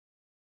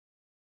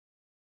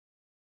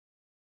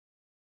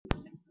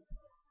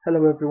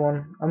Hello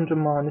everyone, I'm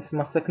Jamar and this is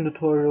my second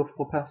tutorial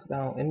for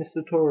Pascal. In this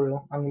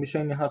tutorial, I'm going to be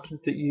showing you how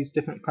to use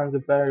different kinds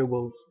of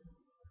variables.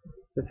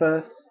 So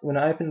first, we're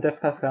going to open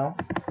Dev Pascal,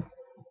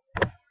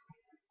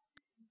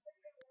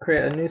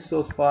 create a new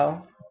source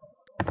file,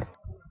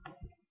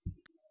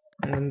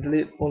 and then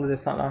delete all of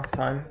this like last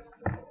time.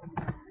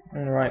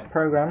 And write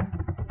program,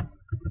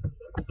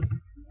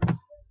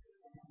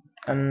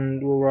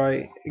 and we'll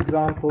write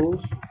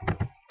examples,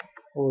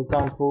 or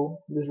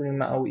example, it doesn't really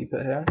matter what you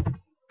put here.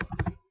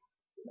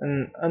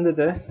 And under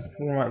this,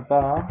 we're going to write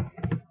var,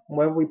 and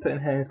whatever we put in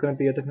here is going to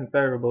be our different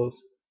variables.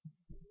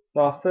 So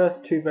our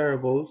first two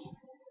variables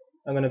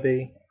are going to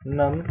be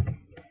num,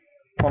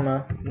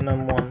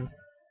 num1.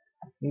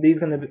 And these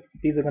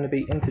are going to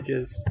be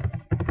integers. So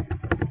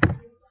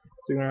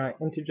we're going to write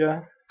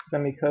integer,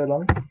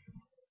 semicolon.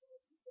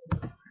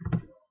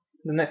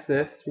 Then next to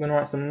this, we're going to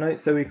write some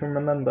notes so we can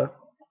remember.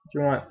 So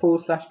we're going to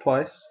write /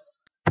 twice,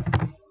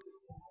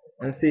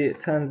 and see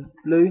it turns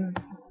blue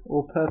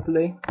or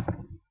purpley.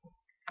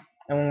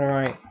 And we're going to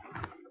write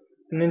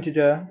an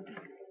integer.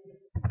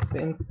 The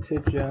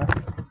integer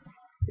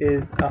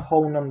is a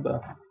whole number.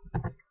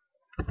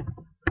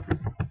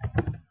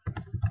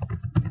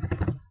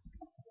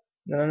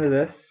 Then under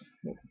this,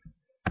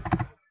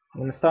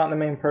 I'm going to start the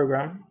main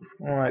program.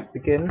 I'm going to write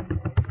begin.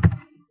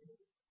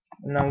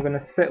 And now I'm going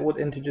to set what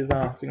integers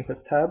are. So you can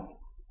press tab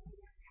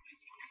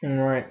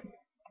and write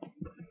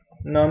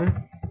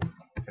num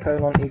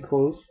colon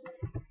equals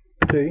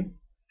 2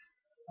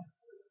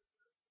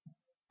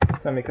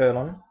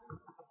 semicolon.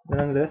 Then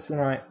under this, we're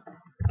going to write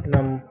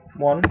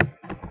num1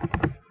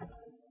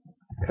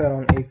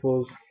 colon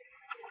equals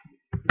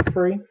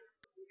 3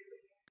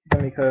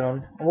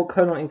 semicolon. And what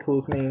colon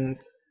equals means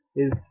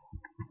is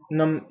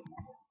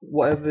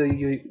whatever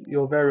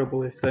your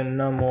variable is, so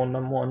num or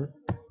num1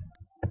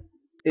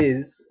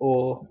 is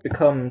or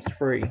becomes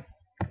 3.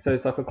 So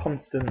it's like a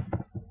constant.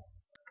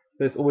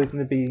 So it's always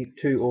going to be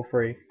 2 or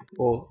 3,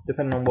 or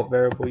depending on what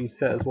variable you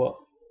set as what.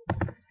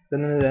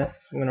 Then under this,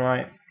 I'm going to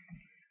write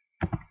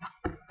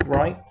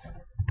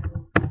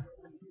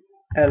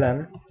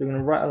ln. So we're going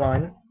to write a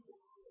line,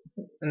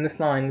 and this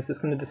line is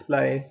just going to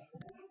display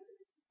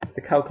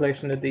the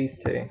calculation of these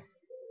two.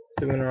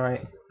 So we're going to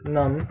write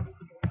num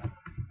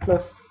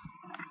plus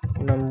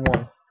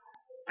num1.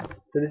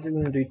 So this is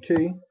going to do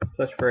 2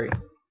 plus 3.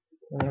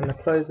 I'm going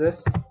to close this,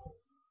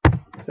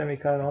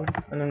 semicolon,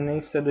 and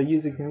underneath, so the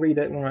user can read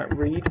it, we're going to write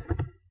read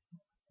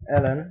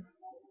ln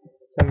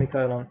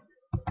semicolon.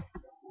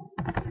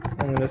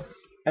 I'm going to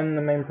end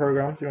the main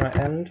program, so we're going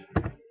to end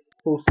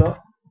full stop.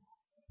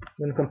 I'm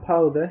going to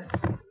compile this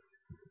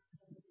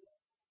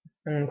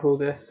and call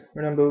this.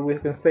 Remember, we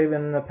can save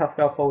in the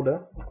Pascal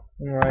folder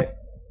and write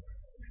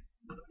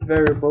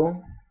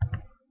variable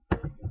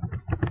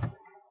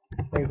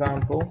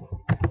example.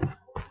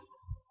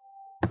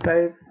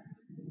 Save.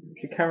 You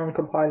should carry on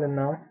compiling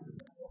now.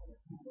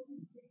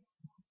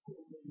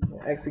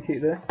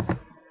 Execute this.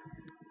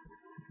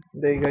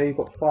 There you go, you've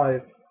got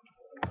 5.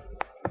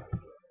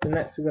 So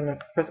next we're going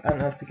to press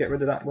enter to get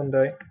rid of that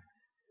window.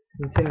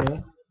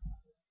 Continue.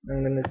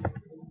 And then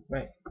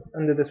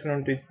under this we're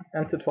going to do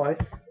enter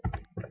twice.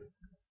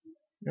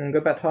 And go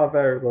back to our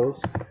variables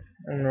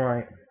and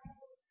write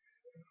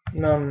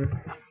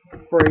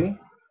num3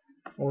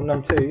 or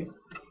num2,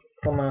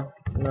 comma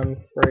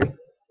num3.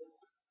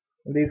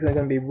 And these are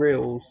going to be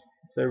reals.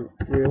 So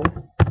real,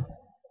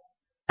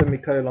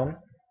 semicolon,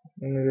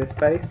 and we go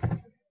space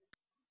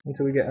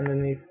until we get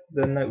underneath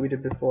the note we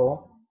did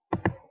before.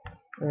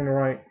 I'm going to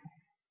write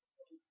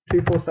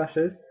 2 /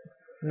 slashes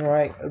and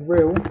write a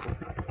real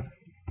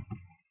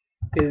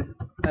is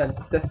a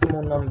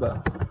decimal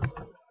number.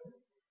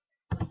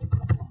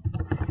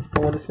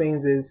 And what this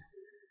means is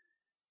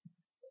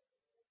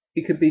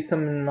it could be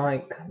something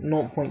like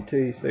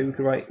 0.2, so we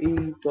could write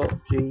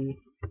e.g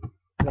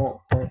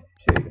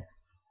 0.2,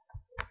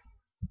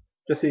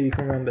 just so you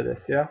can remember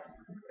this, yeah?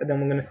 And then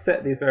we're going to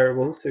set these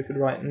variables, so we could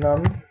write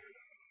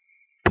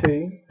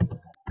num2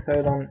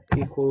 colon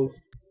equals,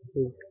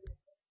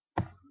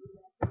 I'm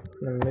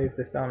going to move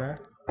this down here,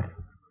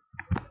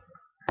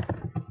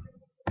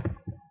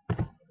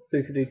 so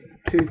we could do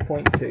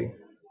 2.2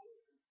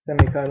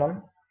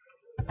 semicolon.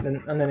 Then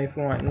underneath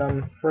we write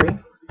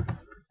num3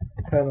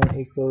 colon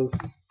equals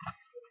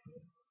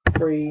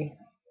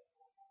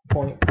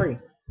 3.3,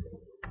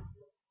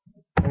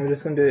 and we're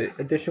just going to do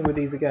addition with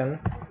these again.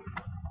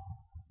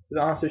 So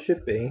the answer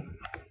should be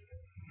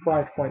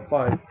 5.5.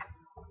 So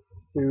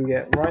we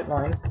get right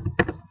line,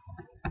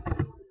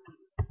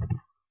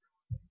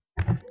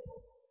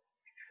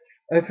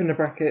 open the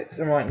brackets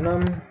and write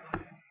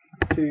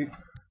num2.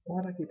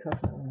 Why did I keep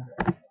typing that?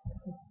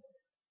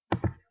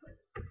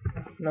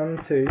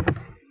 Num2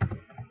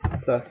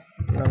 plus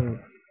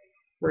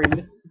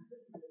num3,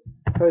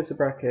 close the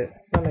bracket,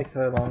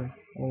 semicolon.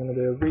 I'm going to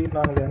do a read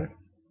line again.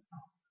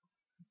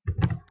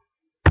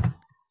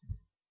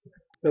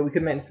 But we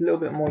can make this a little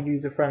bit more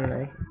user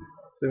friendly.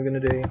 So we're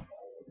going to do,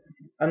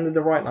 under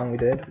the right line we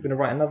did, we're going to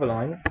write another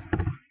line.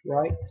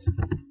 Write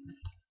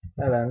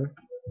ln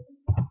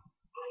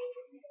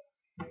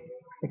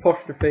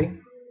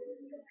apostrophe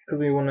because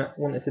we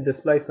want it to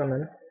display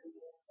something,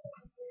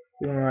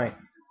 we're going to write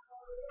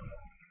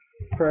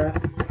press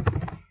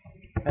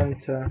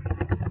enter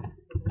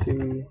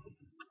to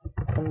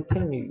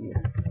continue.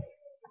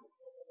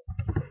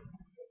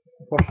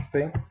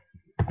 Apostrophe,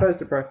 close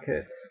the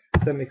brackets,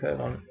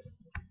 semicolon,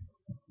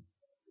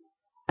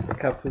 the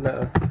capital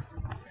letter.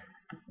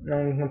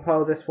 Now we can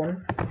compile this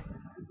one.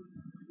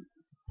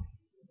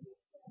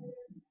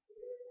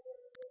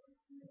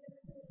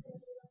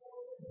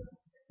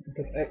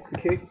 Just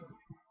execute.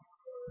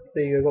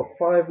 There you go,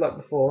 got 5 like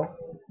before.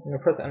 I'm going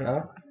to press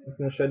enter. It's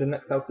going to show the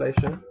next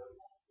calculation.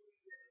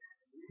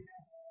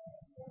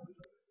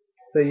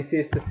 So you see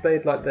it's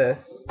displayed like this.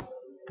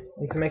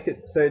 And to make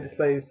it so it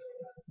displays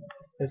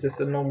as just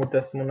a normal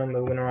decimal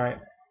number, we're going to write.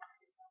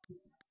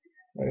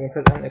 We're going to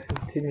press enter to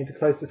continue to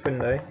close this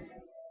window.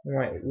 And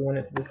right, we want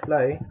it to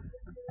display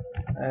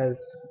as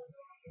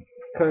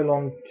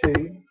colon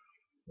 2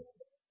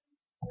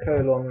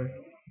 colon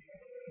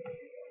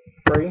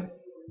 3.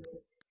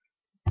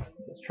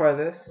 Let's try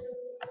this.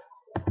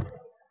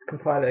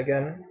 Compile it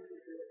again.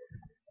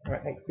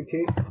 Right,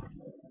 execute.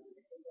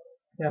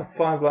 Yeah,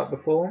 5 like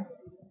before.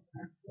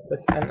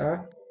 Let's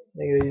enter.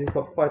 There you go, you've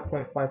got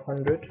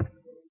 5.500.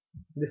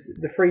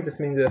 The 3 just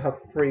means it'll have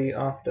 3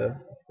 after.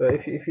 But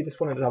if you just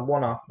wanted to have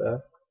 1 after,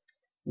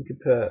 you could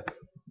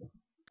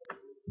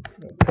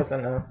press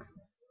enter,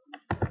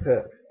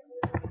 put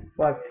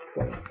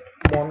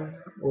 5.1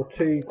 or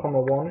 2,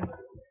 1.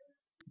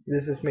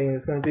 This just means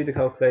it's going to do the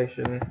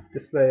calculation,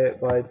 display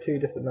it by 2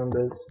 different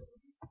numbers,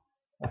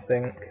 I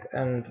think,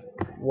 and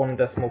 1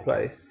 decimal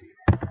place.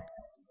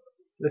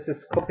 Let's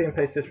just copy and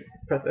paste this,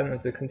 press enter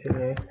to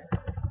continue.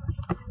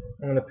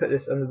 I'm going to put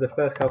this under the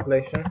first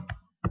calculation.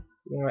 I'm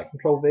going to write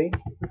Control V,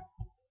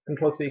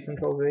 Control C,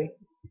 Control V.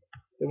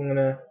 So I'm going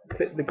to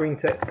click the green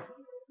tick,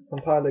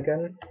 compile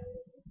again.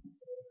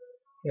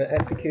 I'm going to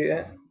execute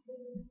it.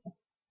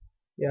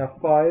 You have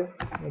 5,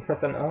 and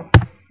press enter.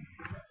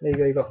 There you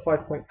go, you've got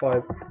 5.5.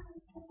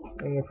 I'm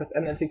going to press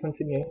enter to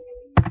continue.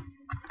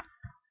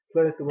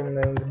 Close the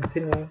window and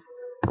continue.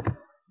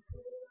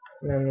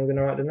 And then we're going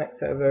to write the next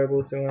set of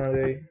variables, so we're going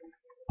to do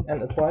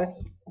enter twice.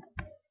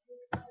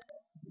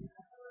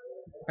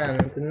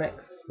 And the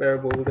next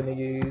variable we're going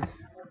to use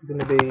is going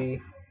to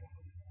be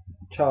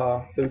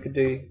char. So we could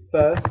do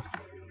first,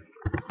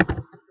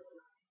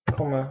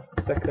 comma,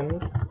 second.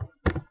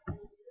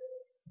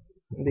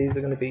 And these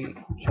are going to be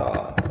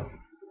char.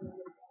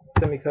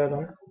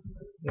 Semicolon.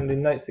 I'm going to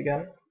do notes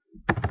again.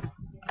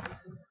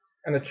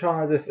 And a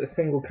char is just a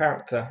single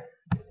character.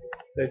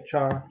 So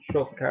char,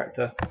 short for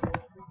character.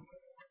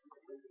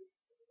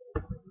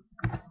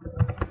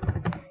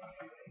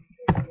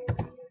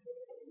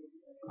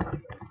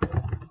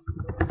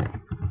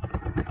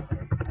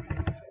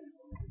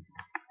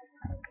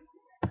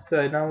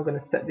 So now we're going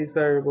to set these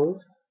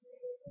variables.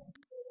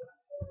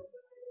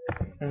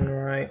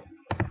 Alright.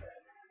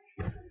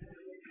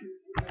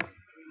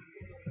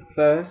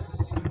 First,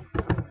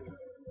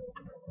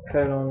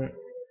 colon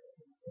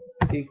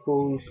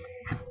equals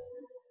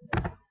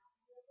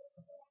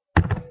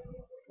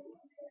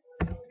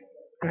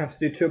I have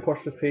to do 2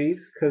 apostrophes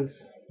because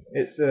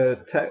it's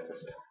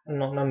text and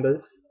not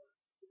numbers.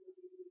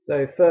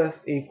 So first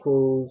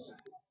equals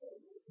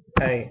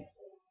A.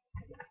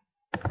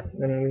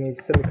 Then we need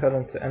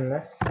semicolon to end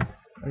this.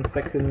 And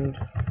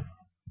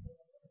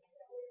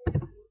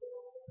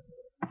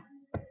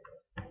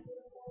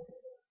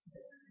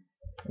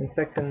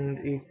second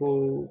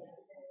equals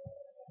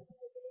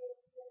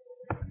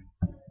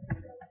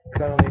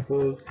colon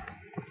equals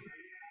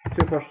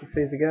 2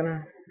 apostrophes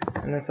again.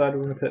 And inside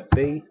we're going to put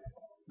B.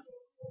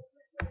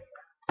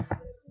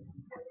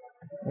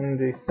 And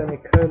do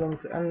semicolon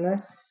to end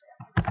this.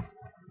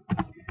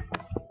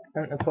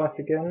 Enter twice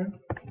again.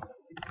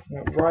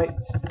 Right.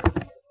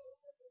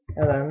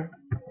 LM.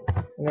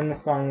 And in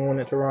this line we want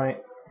it to write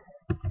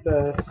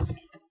first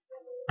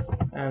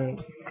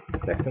and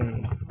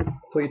second.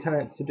 What you tell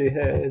it to do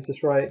here is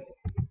just write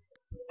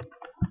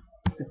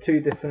the 2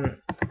 different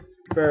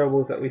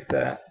variables that we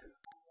set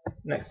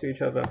next to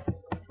each other,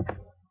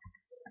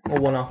 or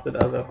one after the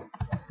other.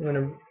 I'm going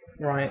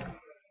to write,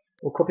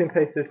 we'll copy and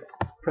paste this,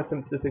 press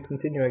enter to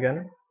continue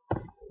again.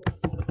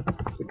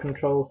 So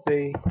Control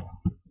C,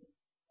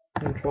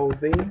 Control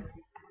V.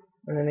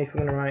 Underneath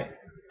we're going to write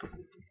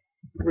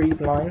read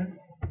line,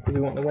 because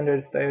we want the window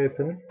to stay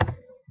open.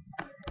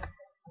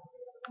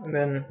 And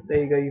then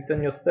there you go, you've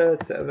done your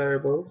third set of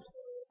variables.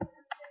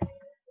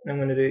 And I'm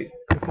going to do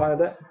compile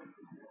that.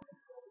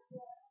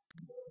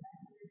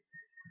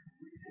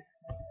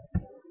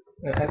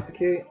 I'm going to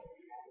execute.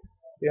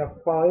 We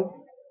have 5,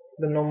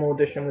 the normal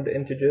addition with the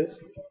integers.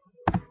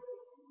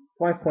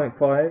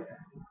 5.5,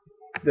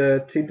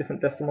 the 2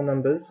 different decimal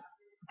numbers.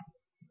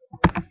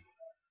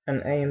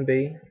 And A and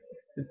B,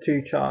 the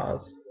 2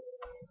 chars.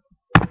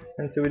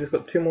 And so we just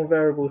got 2 more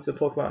variables to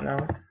talk about now.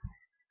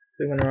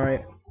 So we're going to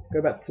write,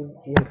 we're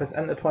going to press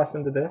enter twice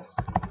under this.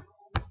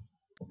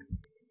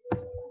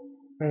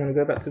 I'm going to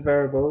go back to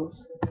variables.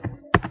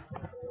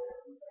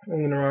 I'm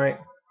going to write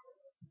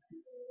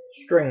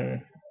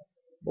string.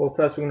 Well,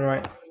 first we're going to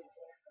write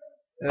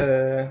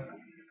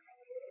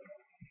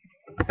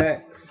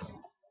x,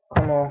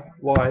 comma,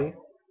 y,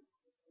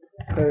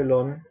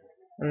 colon,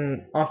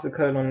 and after the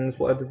colon is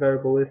whatever the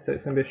variable is, so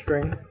it's going to be a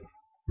string,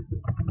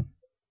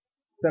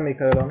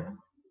 semicolon.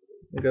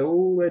 We go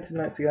all the way to the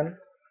next again,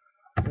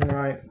 and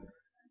write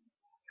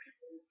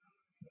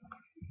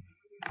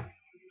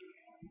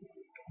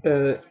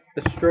a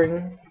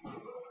string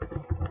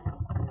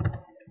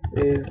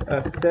is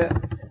a set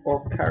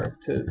of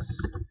characters.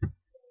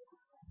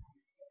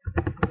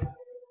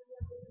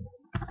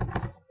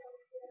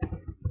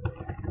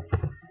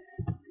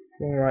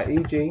 We can write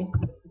e.g.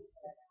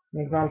 an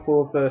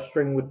example of a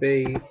string would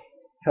be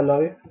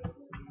hello,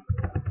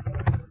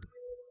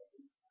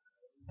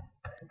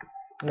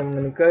 and then I'm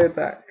going to go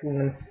back and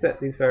then set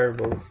these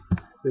variables.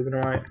 So we're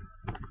going to write,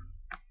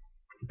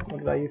 what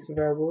did I use for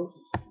variables?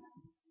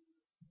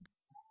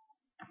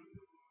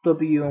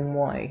 W and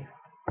Y.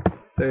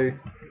 So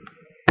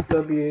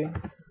W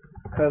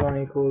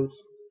colon equals,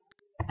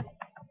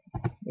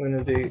 we're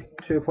going to do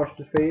 2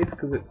 apostrophes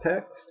because it's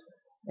text.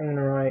 I'm going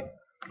to write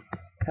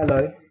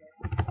hello,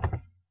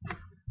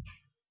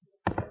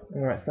 I'm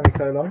going to write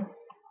semicolon,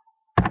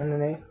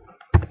 underneath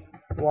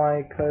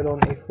Y colon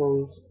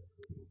equals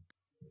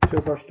 2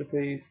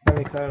 apostrophes,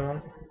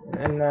 semicolon,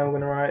 and now we're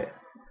going to write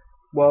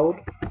world.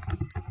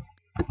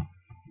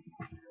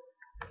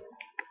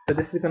 So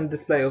this is going to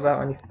display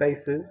without any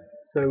spaces,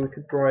 so we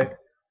could write,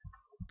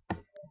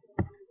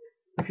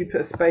 if you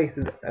put a space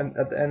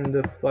at the end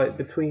of, like,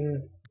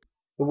 between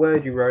the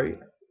word you wrote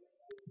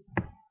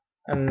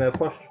and the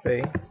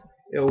apostrophe,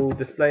 it will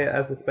display it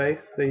as a space,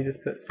 so you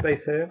just put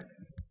space here.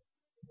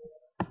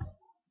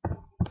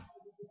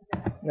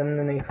 Then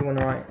underneath we're going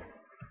to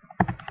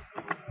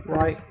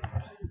write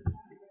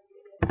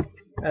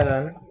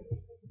ln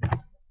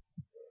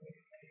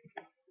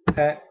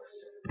x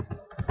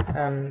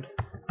and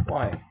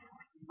y.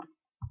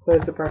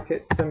 Close the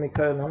brackets,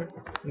 semicolon.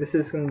 This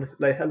is going to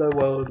display hello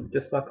world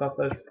just like our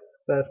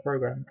first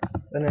program.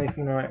 Then you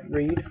can write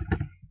read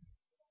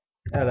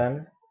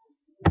ln.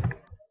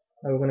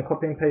 We're going to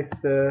copy and paste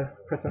the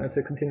precedent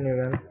to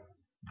continue again.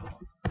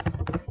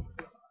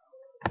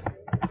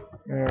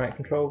 Alright,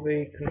 Control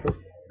V,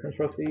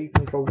 Control C,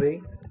 Control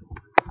V.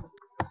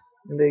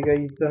 And there you go,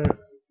 you've done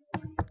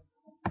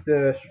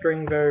the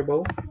string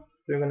variable.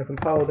 So we're going to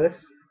compile this.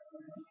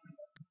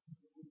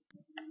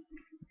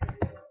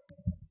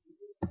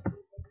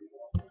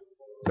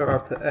 So I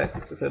put X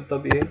instead of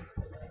W.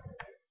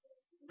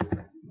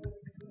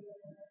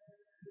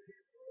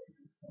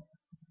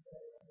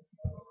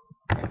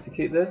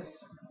 Execute this.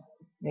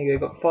 There you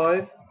go, got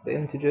 5, the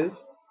integers,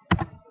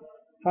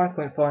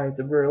 5.5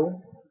 the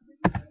real,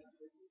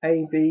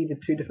 A, B, the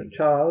 2 different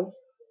chars,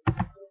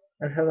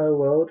 and hello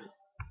world,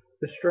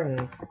 the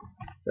strings.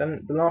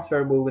 Then the last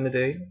variable we're going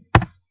to do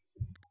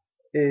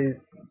is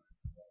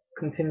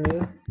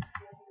continue.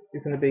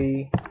 It's going to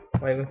be,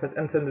 wait, we're going to press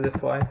enter under this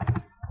twice.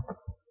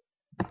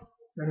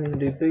 I'm going to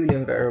do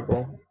boolean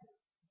variable.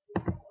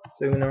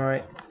 So we're going to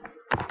write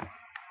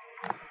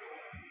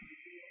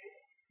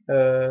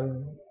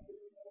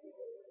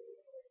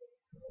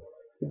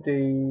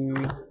do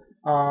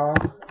r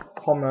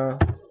comma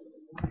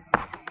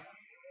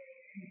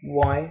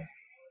y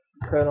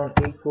colon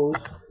equals,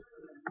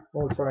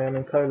 oh sorry, I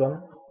mean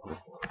colon,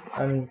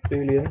 and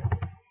boolean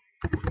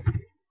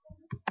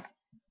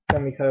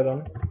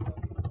semicolon.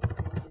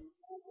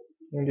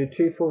 I'm going to do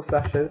 2 full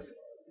slashes,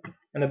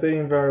 and a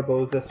boolean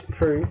variable is just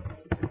true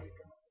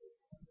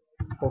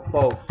or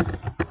false.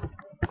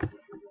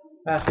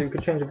 Actually, we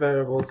could change the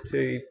variables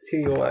to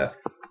t or f.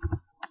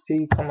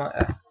 T comma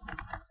f.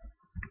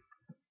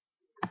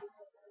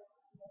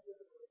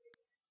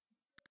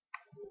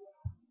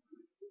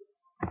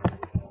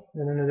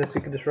 And then under this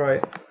we could just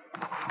write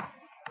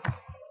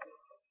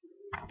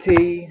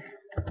t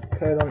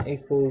colon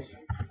equals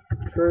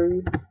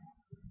true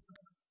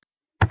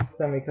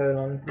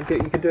semicolon.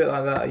 You could do it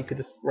like that, or you could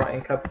just write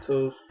in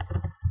capitals.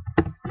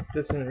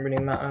 Doesn't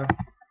really matter.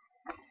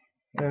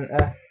 And then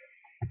f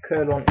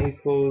colon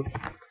equals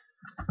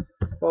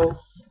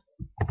false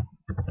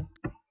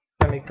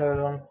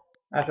semicolon.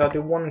 Actually, I'll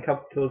do 1 in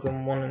capitals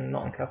and 1 in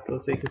not in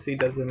capitals, so you can see it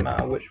doesn't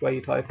matter which way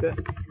you type it.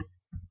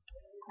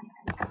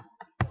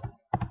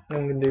 Then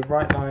I'm going to do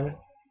right line,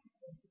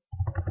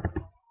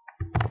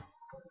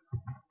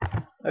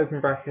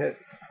 open brackets,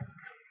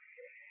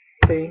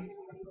 t,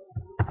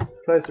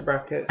 close the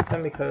bracket,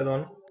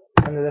 semicolon,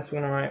 and then this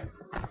we're going to write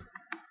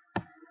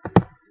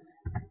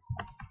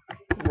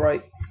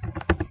right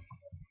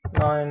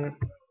line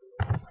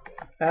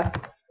f,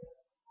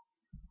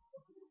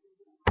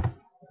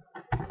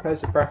 close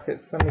the bracket,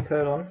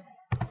 semicolon.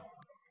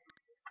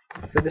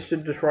 So this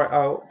should just write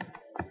out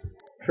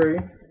true,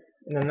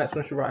 and the next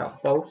one should write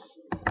out false.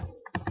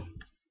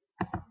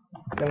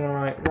 Then I'm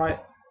going to write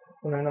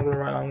I'm not going to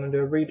write line, I'm going to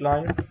do a read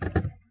line,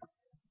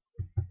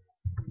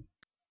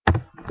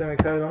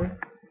 semicolon,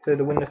 so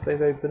the window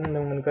stays open, and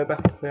then I'm going to go back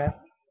up here,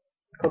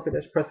 copy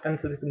this, press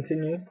enter to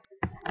continue,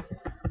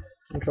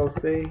 Control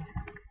C,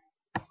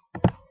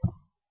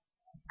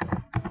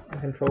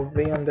 and Control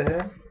V under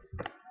here.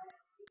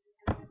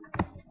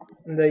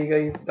 And there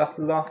you go, that's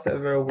the last set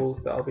of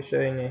variables that I'll be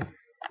showing you.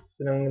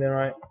 So now I'm going to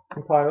write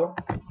compile.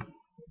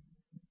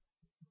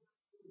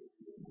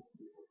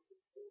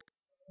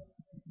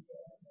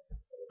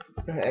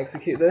 I'm going to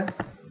execute this.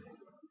 So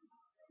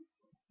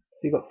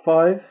you've got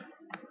 5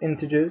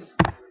 integers,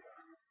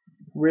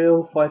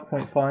 real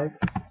 5.5,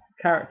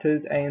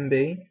 characters A and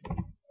B,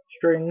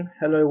 string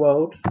hello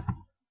world,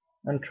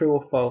 and true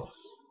or false.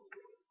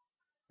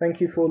 Thank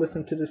you for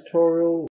listening to this tutorial.